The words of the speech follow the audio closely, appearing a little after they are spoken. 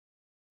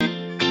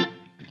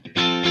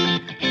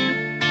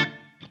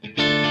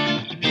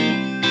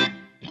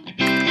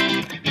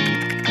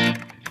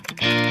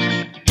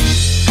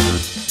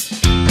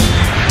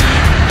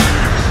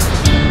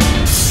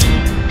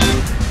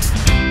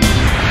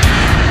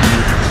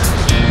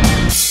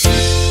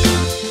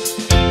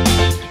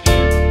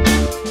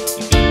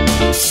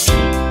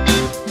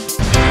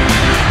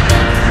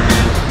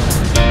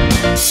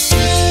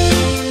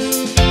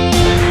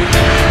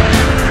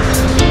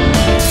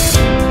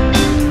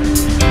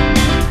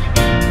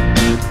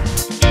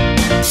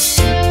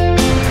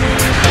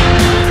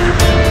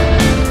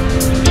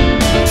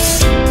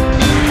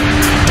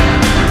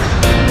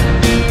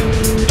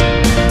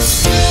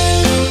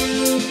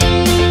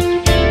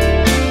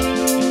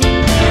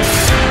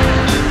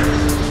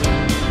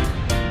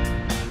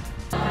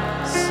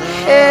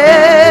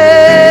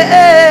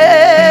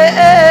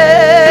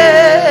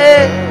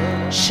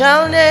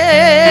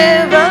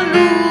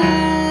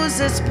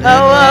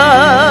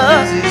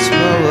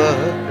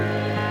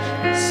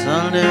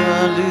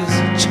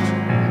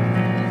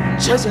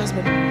Where's your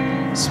husband?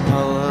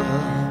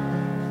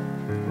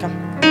 Come.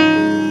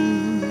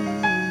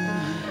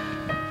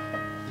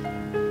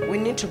 We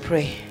need to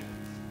pray.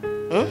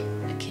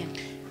 Okay.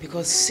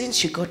 Because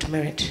since you got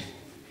married,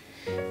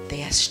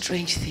 there are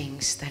strange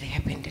things that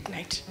happened at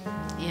night.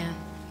 Yeah.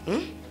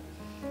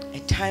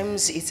 At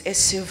times, it's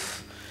as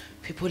if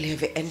people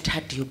have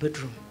entered your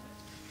bedroom.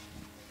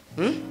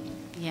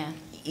 Yeah.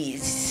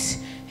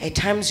 At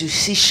times, you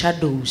see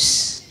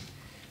shadows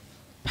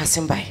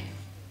passing by.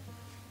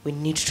 We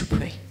need to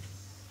pray.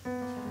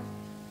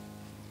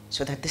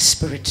 So that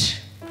this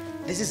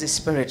is a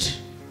spirit.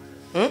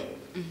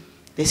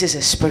 This is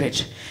a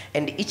spirit.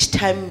 And each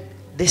time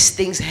these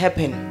things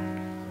happen,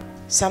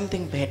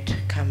 something bad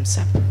comes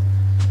up.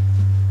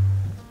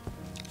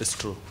 It's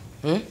true.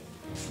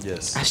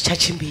 Yes.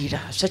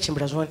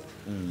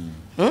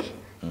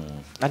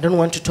 I don't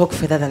want to talk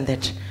further than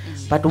that.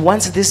 But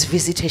once these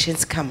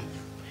visitations come,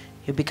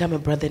 you become a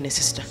brother and a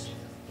sister.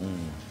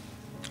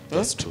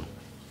 That's true.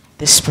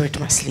 The spirit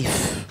must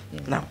leave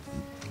now.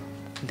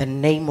 In the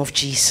name of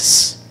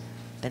Jesus.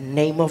 The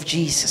name of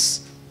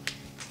Jesus.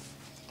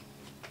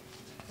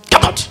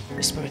 Come out,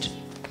 the spirit.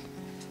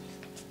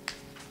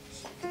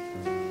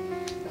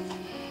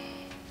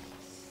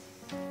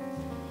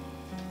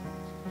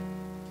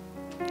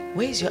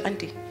 Where is your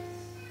auntie?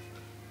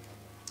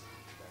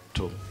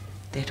 True.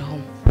 They're at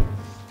home.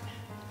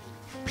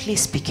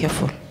 Please be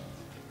careful.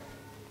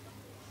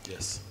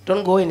 Yes.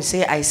 Don't go and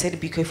say, I said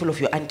be careful of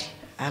your auntie.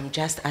 I'm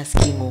just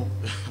asking,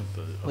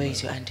 where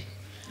is your auntie?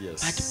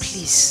 Yes. But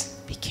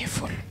please be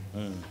careful.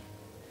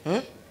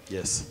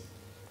 Yes.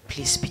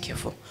 Please be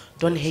careful.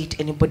 Don't hate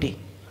anybody.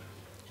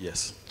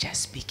 Yes.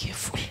 Just be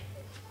careful.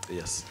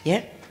 Yes.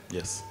 Yeah?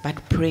 Yes.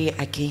 But pray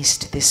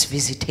against these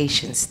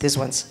visitations, these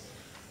ones.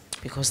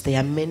 Because they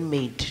are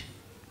man-made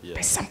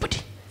by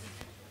somebody.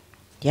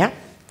 Yeah?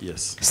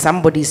 Yes.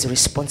 Somebody is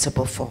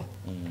responsible for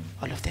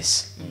all of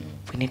this.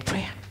 We need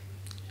prayer.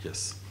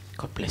 Yes.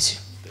 God bless you.